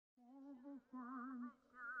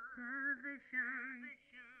Healing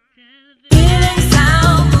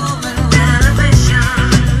Sound Movement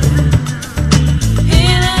Television.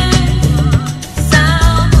 Healing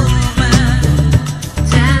Sound Movement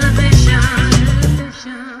Television.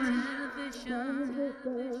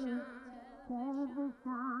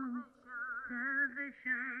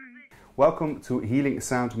 Welcome to Healing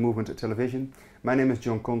Sound Movement Television. My name is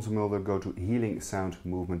John Consemulder. Go to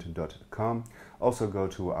HealingSoundMovement.com. Also go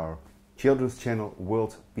to our children's channel,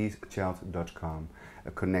 worldpeacechild.com,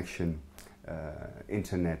 a connection,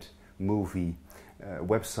 internet, movie,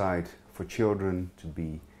 website for children to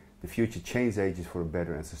be the future change agents for a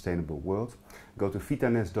better and sustainable world. Go to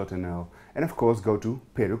vitanes.nl and of course go to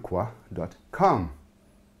Peruquois.com.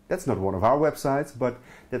 That's not one of our websites, but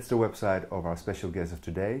that's the website of our special guest of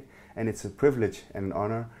today, and it's a privilege and an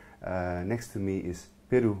honor. Next to me is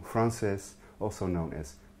Peru Frances, also known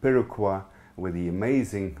as Peruquois, with the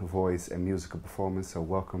amazing voice and musical performance. So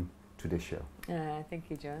welcome to this show. Thank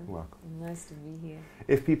you, John. Welcome. Nice to be here.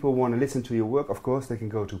 If people want to listen to your work, of course, they can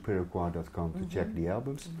go to Peruquois.com to check the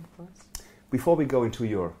albums. Of course. Before we go into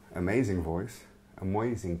your amazing voice,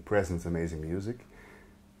 amazing presence, amazing music,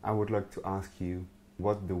 I would like to ask you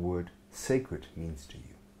what the word sacred means to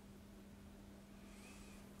you.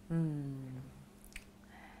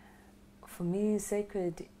 For me,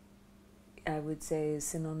 sacred, I would say, is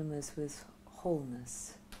synonymous with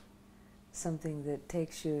wholeness. Something that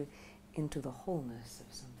takes you into the wholeness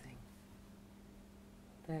of something.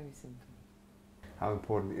 Very simple. How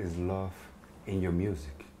important is love in your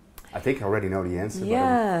music? I think I already know the answer.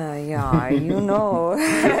 Yeah, you know.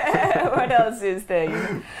 What else is there? You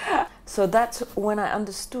know? So that's when I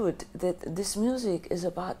understood that this music is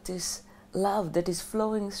about this love that is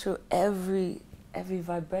flowing through every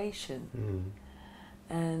vibration.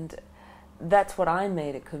 And that's what I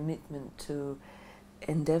made a commitment to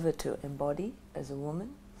endeavor to embody as a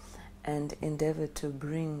woman and endeavor to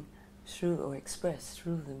bring through or express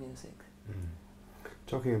through the music.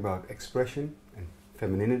 Talking about expression and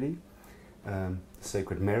femininity,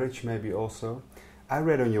 sacred marriage maybe also. I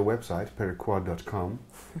read on your website, Peruquois.com,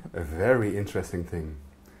 a very interesting thing.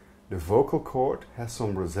 The vocal cord has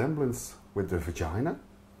some resemblance with the vagina.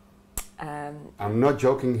 I'm not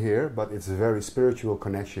joking here, but it's a very spiritual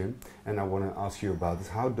connection, and I want to ask you about this.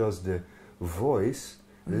 How does the voice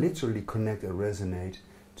literally connect and resonate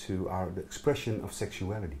to the expression of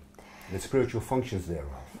sexuality, the spiritual functions thereof?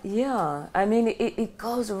 Yeah, I mean, it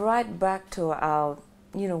goes right back to our,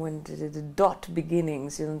 when the dot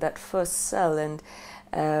beginnings, that first cell, and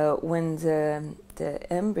when the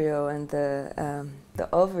embryo and the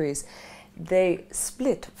ovaries, they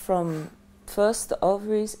split from first the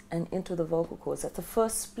ovaries and into the vocal cords. That's the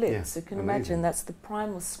first split. Yeah, so you can amazing. imagine that's the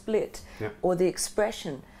primal split, or the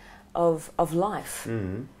expression of life.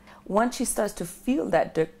 Once she starts to feel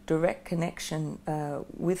that direct connection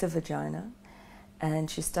with the vagina,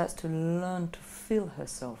 and she starts to learn to feel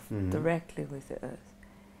herself directly with the earth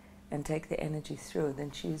and take the energy through,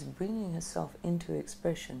 then she is bringing herself into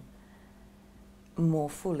expression more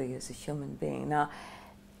fully as a human being. Now,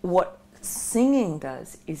 what singing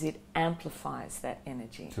does is it amplifies that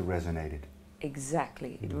energy. To resonate it.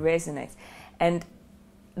 Exactly, it resonates. And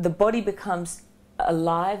the body becomes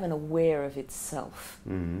alive and aware of itself.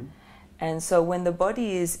 And so when the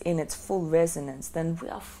body is in its full resonance, then we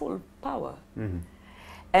are full power.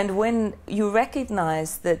 And when you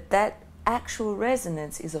recognize that actual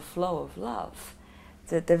resonance is a flow of love,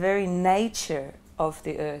 that the very nature of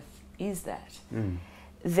the earth is that,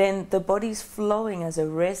 then the body's flowing as a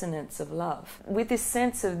resonance of love. With this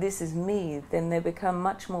sense of this is me, then they become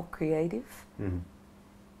much more creative,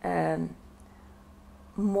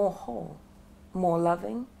 more whole, more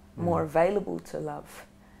loving, more available to love.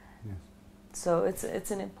 Yes. So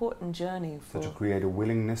it's an important journey So to create a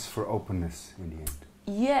willingness for openness in the end.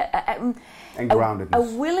 Yeah, And groundedness. A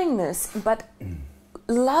willingness, but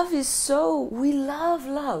love is so, we love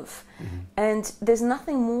love. And there's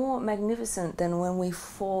nothing more magnificent than when we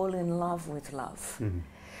fall in love with love.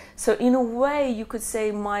 So in a way, you could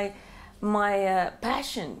say my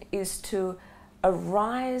passion is to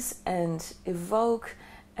arise and evoke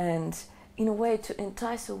and in a way to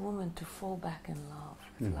entice a woman to fall back in love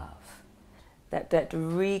with love. That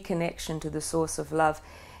reconnection to the source of love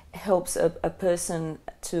helps a person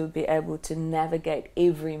to be able to navigate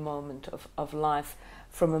every moment of life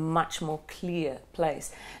from a much more clear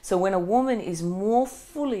place. So when a woman is more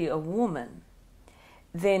fully a woman,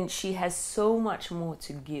 then she has so much more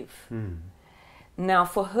to give. Now,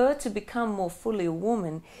 for her to become more fully a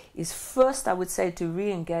woman is first, I would say, to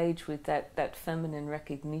re-engage with that feminine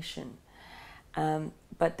recognition,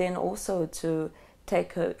 but then also to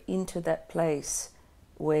take her into that place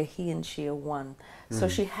where he and she are one. So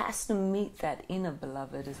she has to meet that inner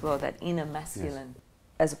beloved as well, that inner masculine.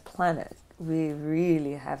 As a planet, we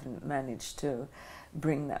really haven't managed to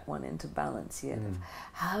bring that one into balance yet. Of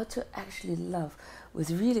how to actually love with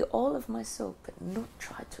really all of my soul, but not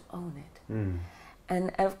try to own it.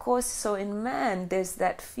 And of course, so in man, there's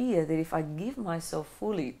that fear that if I give myself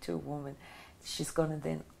fully to a woman, she's going to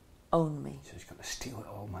then own me. She's going to steal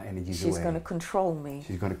all my energies She's away. going to control me.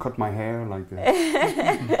 She's going to cut my hair like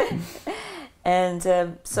that. And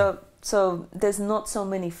so there's not so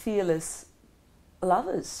many fearless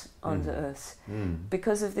lovers on the earth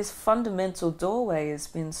because of this fundamental doorway has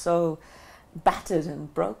been so battered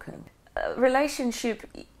and broken. A relationship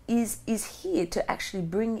is here to actually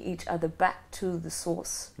bring each other back to the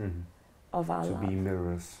source of our love. To be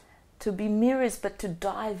mirrors. To be mirrors, but to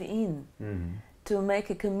dive in. To make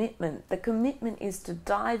a commitment. The commitment is to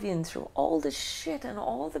dive in through all the shit and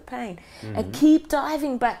all the pain and keep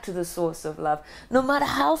diving back to the source of love, no matter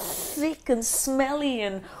how thick and smelly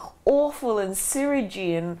and awful and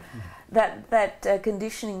syrupy and that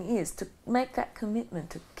conditioning is, to make that commitment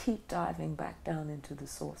to keep diving back down into the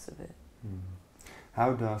source of it.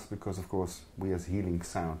 How does, because of course we as Healing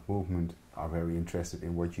Sound Movement are very interested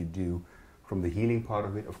in what you do from the healing part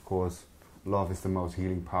of it. Of course, love is the most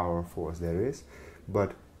healing power force there is,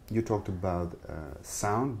 but you talked about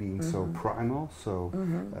sound being so primal, so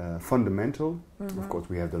fundamental. Of course,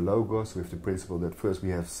 we have the logos, we have the principle that first we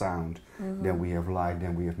have sound, then we have light,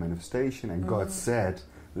 then we have manifestation, and God said,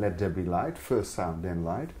 let there be light, first sound, then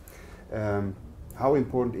light. How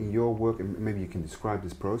important in your work, and maybe you can describe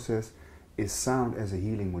this process, is sound as a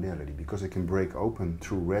healing modality, because it can break open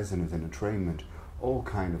through resonance and entrainment all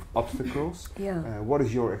kind of obstacles. What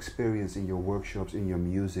is your experience in your workshops, in your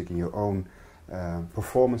music, in your own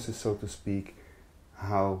performances, so to speak,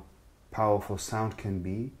 how powerful sound can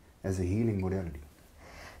be as a healing modality?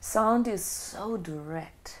 Sound is so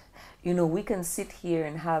direct. You know, we can sit here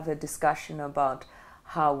and have a discussion about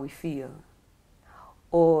how we feel,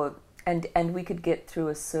 or and we could get through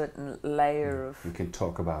a certain layer of... We can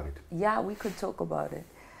talk about it. Yeah, we could talk about it.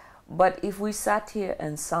 But if we sat here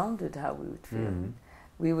and sounded how we would feel,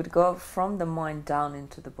 we would go from the mind down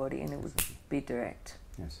into the body, and it would be direct.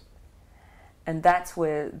 Yes. And that's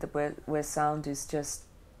where sound is just,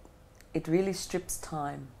 it really strips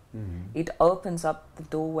time. It opens up the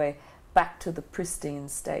doorway back to the pristine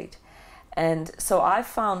state. And so I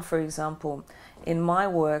found, for example, in my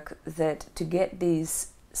work, that to get these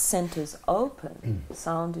centers open,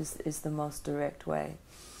 sound is the most direct way.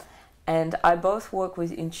 And I both work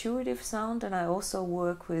with intuitive sound, and I also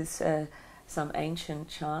work with some ancient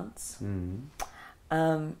chants.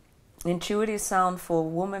 Intuitive sound for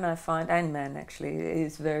woman, I find, and man actually,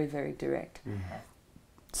 is very, very direct.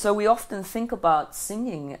 So we often think about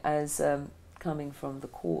singing as coming from the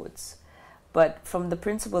chords. But from the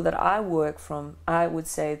principle that I work from, I would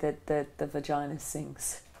say that the vagina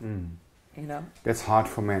sings. You know? That's hard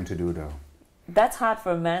for men to do, though. That's hard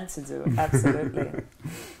for a man to do, absolutely.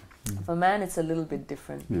 For man, it's a little bit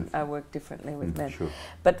different. Yes. I work differently with men. Sure.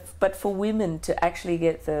 But for women to actually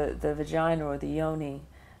get the vagina or the yoni,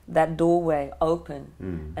 that doorway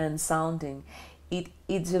open and sounding,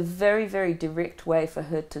 it's a very, very direct way for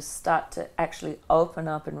her to start to actually open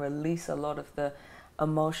up and release a lot of the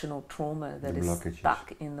emotional trauma that is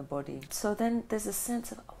stuck in the body. So then there's a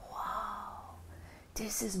sense of, wow,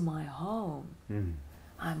 this is my home.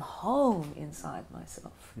 I'm home inside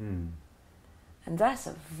myself. And that's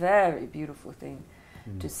a very beautiful thing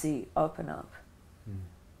to see open up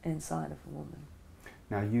inside of a woman.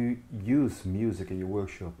 Now, you use music in your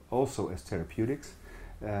workshop also as therapeutics.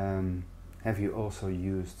 Have you also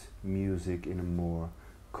used music in a more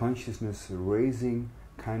consciousness-raising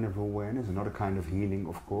kind of awareness, another kind of healing,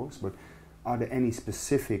 of course, but are there any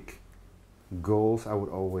specific goals? I would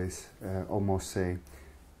always almost say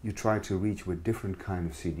you try to reach with different kind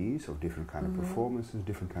of CDs or different kind of performances,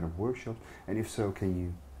 different kind of workshops, and if so, can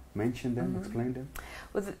you mention them, explain them?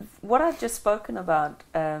 Well, what I've just spoken about,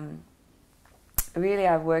 really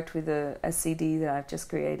I've worked with a CD that I've just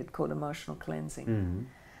created called Emotional Cleansing.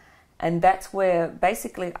 And that's where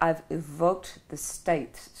basically I've evoked the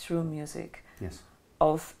state through music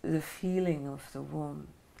of the feeling of the womb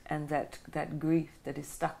and that grief that is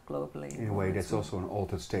stuck globally. In a way, that's also an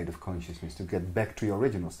altered state of consciousness, to get back to your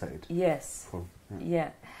original state. Yes.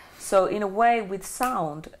 So in a way, with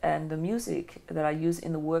sound and the music that I use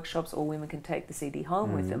in the workshops, or women can take the CD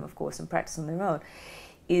home with them, of course, and practice on their own,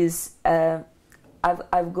 is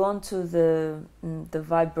I've gone to the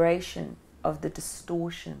vibration of the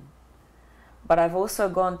distortion, but I've also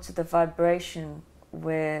gone to the vibration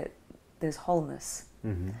where there's wholeness.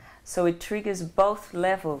 So it triggers both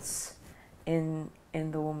levels in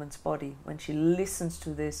the woman's body when she listens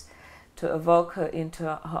to this, to evoke her into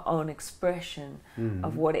her own expression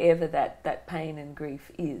of whatever that pain and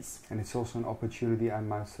grief is. And it's also an opportunity, I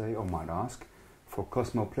might say, or might ask, for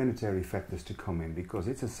cosmoplanetary factors to come in, because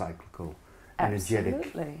it's a cyclical,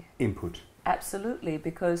 energetic input. Absolutely,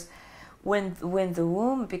 because when the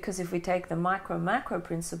womb, because if we take the micro-macro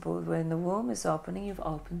principle, when the womb is opening, you've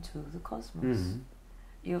opened to the cosmos.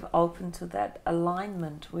 You've opened to that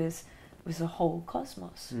alignment with the whole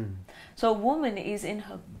cosmos. So a woman is in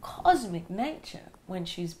her cosmic nature when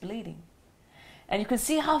she's bleeding. And you can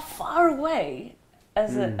see how far away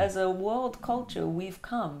as a world culture we've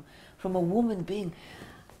come from a woman being,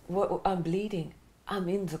 I'm bleeding, I'm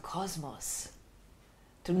in the cosmos.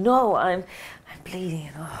 To know I'm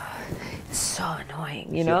bleeding, it's so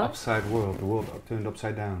annoying, you know? The upside world, the world turned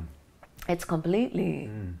upside down. It's completely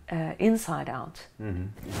inside out,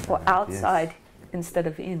 or outside instead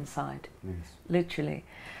of inside, literally.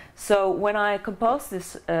 So when I composed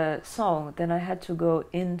this song, then I had to go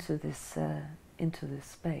into this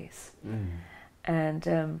space,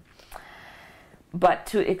 and but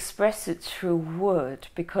to express it through word,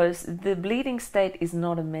 because the bleeding state is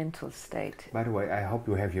not a mental state. By the way, I hope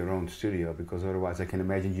you have your own studio, because otherwise I can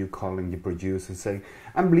imagine you calling the producer and saying,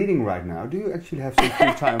 I'm bleeding right now, do you actually have some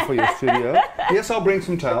free time for your studio? Yes, I'll bring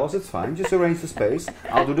some towels, it's fine, just arrange the space,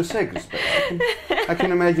 I'll do the sacred space. I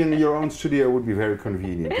can imagine your own studio would be very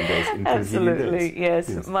convenient in those inconvenient Absolutely, days.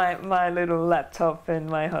 yes. My little laptop in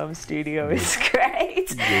my home studio is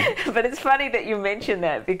great. But it's funny that you mentioned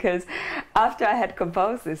that, because after I had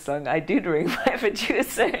composed this song, I did ring my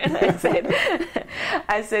producer and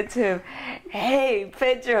I said to him, hey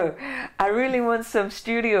Pedro, I really want some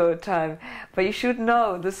studio time, but you should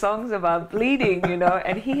know the song's about bleeding, you know.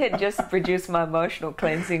 And he had just produced my Emotional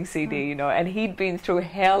Cleansing CD, you know, and he'd been through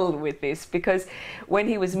hell with this, because when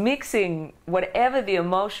he was mixing whatever the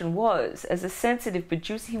emotion was, as a sensitive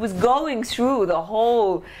producer, he was going through the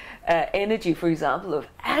whole energy, for example, of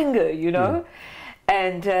anger, you know.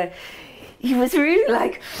 And he was really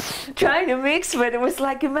like trying to mix, but it was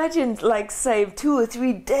like, imagine like say 2 or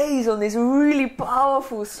 3 days on this really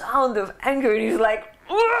powerful sound of anger, and he was like,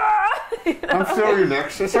 you know? I'm so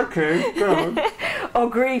relaxed, it's okay, go on. Or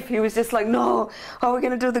grief, he was just like, no, are we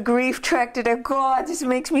going to do the grief track today? God, this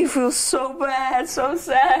makes me feel so bad, so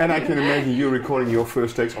sad. And I can imagine you recording your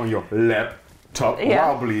first takes on your laptop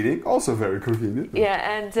while bleeding, also very convenient.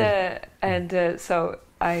 Yeah, and so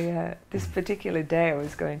I this particular day I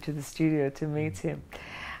was going to the studio to meet him.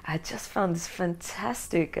 I just found this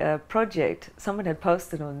fantastic project. Someone had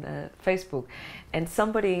posted on Facebook, and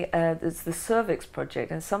somebody, it's the cervix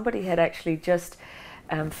project, and somebody had actually just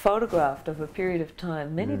photographed over a period of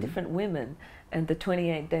time many different women and the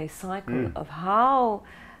 28-day cycle of how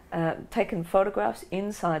taken photographs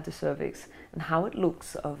inside the cervix and how it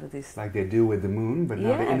looks over this. Like they do with the moon, but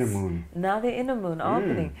now the inner moon. Now the inner moon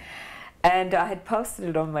opening. And I had posted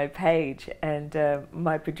it on my page, and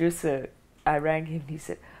my producer, I rang him and he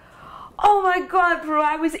said, oh my God, bro,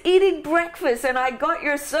 I was eating breakfast and I got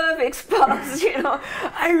your cervix post, you know.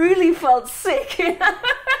 I really felt sick.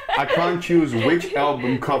 I can't choose which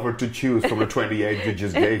album cover to choose from the 28 you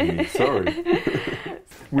just gave me, sorry.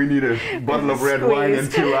 We need a bottle of red wine in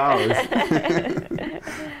 2 hours.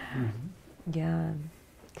 Yeah.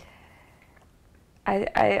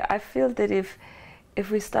 I feel that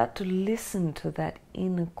if we start to listen to that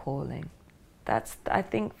inner calling, that's, I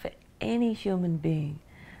think, for any human being,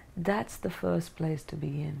 that's the first place to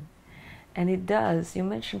begin. And it does, you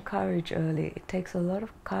mentioned courage earlier, it takes a lot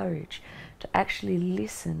of courage to actually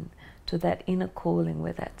listen to that inner calling,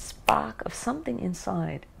 where that spark of something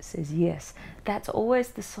inside says yes. That's always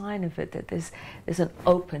the sign of it, that there's an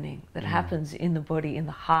opening that happens in the body, in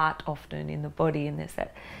the heart often, in the body, and there's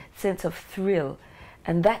that sense of thrill.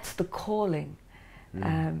 And that's the calling.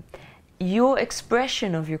 Your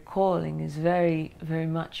expression of your calling is very, very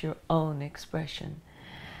much your own expression.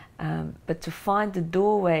 But to find the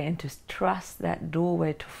doorway and to trust that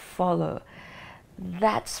doorway, to follow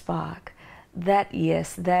that spark, that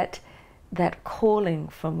yes, that calling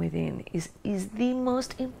from within is the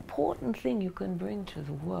most important thing you can bring to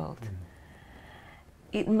the world.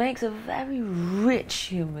 It makes a very rich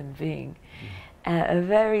human being, a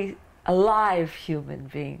very alive human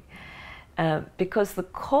being, because the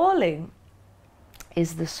calling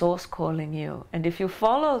is the source calling you. And if you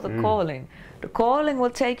follow the calling will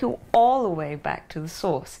take you all the way back to the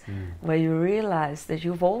source, where you realize that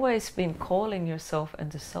you've always been calling yourself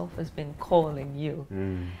and the self has been calling you.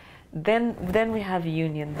 Then we have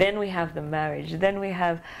union, then we have the marriage, then we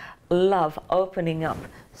have love opening up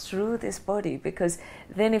through this body, because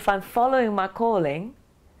then if I'm following my calling,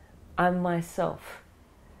 I'm myself.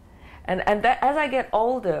 And that, as I get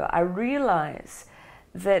older, I realize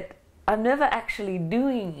that I'm never actually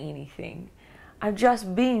doing anything. I'm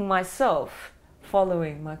just being myself,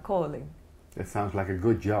 following my calling. That sounds like a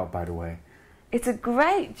good job, by the way. It's a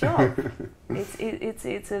great job.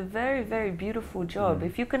 It's a very, very beautiful job.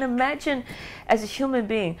 If you can imagine as a human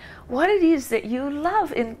being what it is that you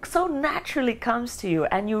love and so naturally comes to you,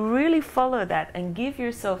 and you really follow that and give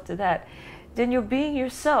yourself to that, then you're being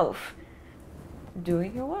yourself,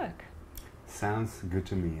 doing your work. Sounds good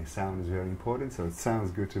to me. Sound is very important, so it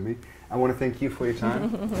sounds good to me. I want to thank you for your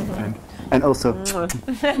time. and also,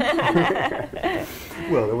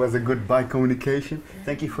 well, it was a good communication.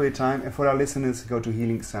 Thank you for your time. And for our listeners, go to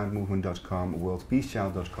HealingSoundMovement.com,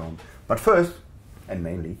 worldpeacechild.com. But first, and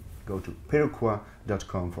mainly, go to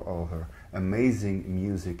Peruquois.com for all her amazing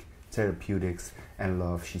music, therapeutics, and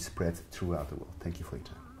love she spreads throughout the world. Thank you for your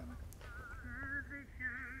time.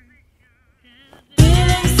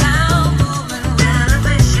 Healing sound movement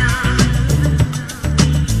renovation.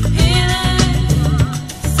 Healing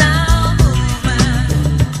sound movement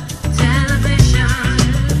television.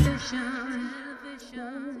 Television.